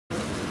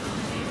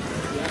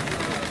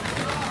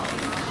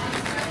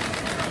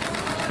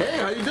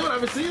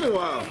haven't seen you in a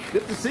while.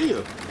 Good to see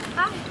you.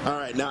 Hi. All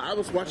right, now I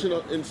was watching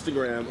on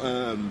Instagram.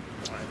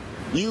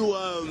 You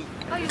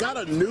got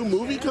a new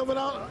movie coming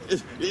out? Do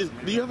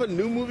you have a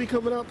new movie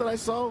coming out that I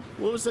saw?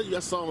 What was that you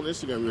guys saw on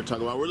Instagram you were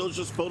talking about? Were those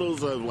just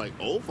photos of like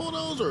old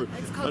photos or?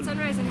 It's called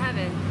Sunrise in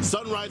Heaven.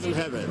 Sunrise in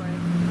Heaven.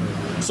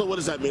 So what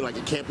does that mean? Like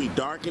it can't be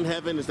dark in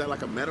heaven? Is that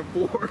like a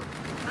metaphor?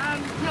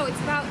 No, it's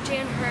about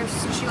Jan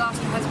Hurst. She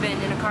lost her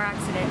husband in a car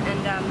accident, and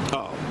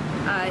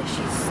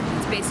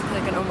it's basically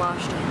like an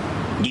homage to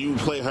him. Do you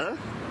play her?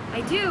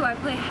 I do. I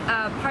play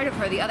part of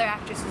her. The other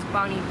actress is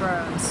Bonnie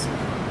Burroughs.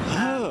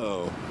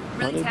 Oh.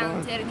 Really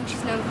talented. I think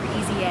she's known for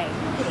Easy A.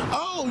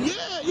 Oh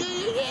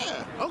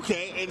yeah.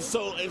 Okay, and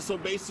so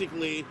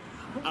basically,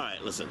 all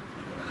right. Listen,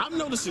 I'm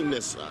noticing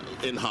this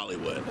in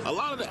Hollywood. A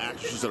lot of the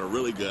actresses that are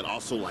really good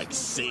also like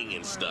sing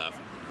and stuff.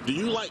 Do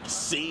you like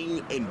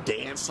sing and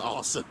dance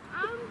also?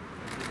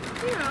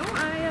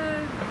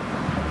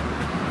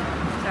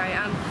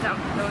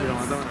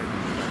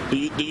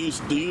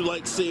 Do you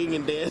like sing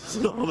and dance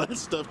and all that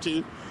stuff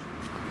too?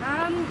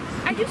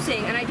 I do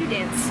sing and I do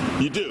dance.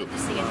 You do? I do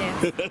sing and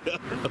dance.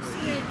 I'm just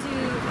gonna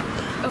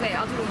do. Okay,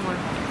 I'll do one more.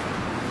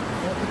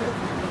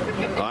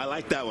 Oh, I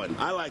like that one.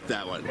 I like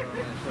that one.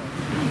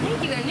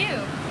 Thank you. They're new.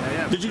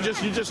 Yeah. Did you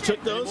just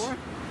took those? No,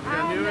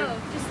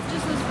 just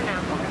those for now.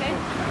 Okay.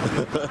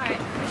 All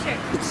right, for sure.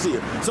 Good to see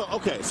you.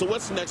 So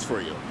what's next for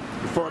you?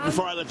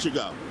 Before I let you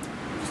go.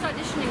 Just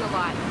auditioning a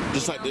lot.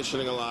 Just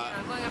auditioning a lot. Yeah,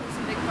 I'm going up for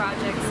some big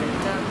projects and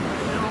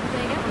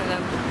hopefully I get one of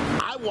them.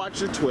 I watch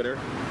your Twitter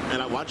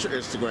and I watch your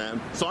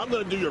Instagram, so I'm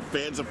going to do your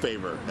fans a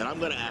favor and I'm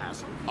going to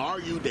ask, are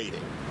you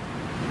dating?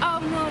 Oh,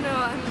 no,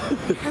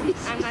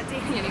 I'm not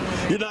dating anyone.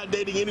 Right? You're not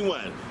dating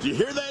anyone. Do you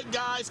hear that,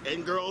 guys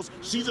and girls?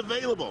 She's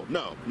available.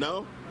 No.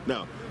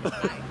 I'm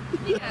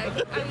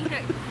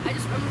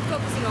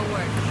focusing on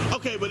work.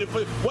 Okay, but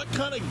what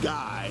kind of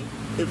guy,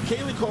 if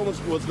Caylee Cowan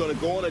was going to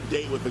go on a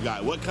date with a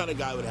guy, what kind of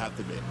guy would it have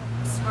to be?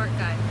 Smart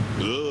guy.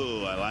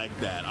 Ooh, I like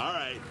that. All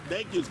right,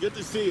 thank you. It's good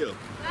to see you.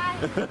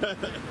 Bye.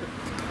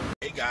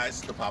 Hey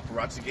guys, the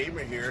Paparazzi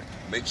Gamer here.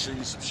 Make sure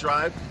you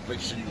subscribe.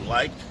 Make sure you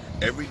like.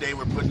 Every day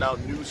we're putting out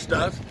new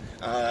stuff.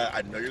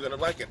 I know you're going to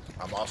like it.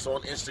 I'm also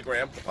on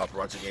Instagram, the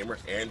Paparazzi Gamer,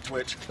 and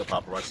Twitch, the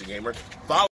Paparazzi Gamer. Follow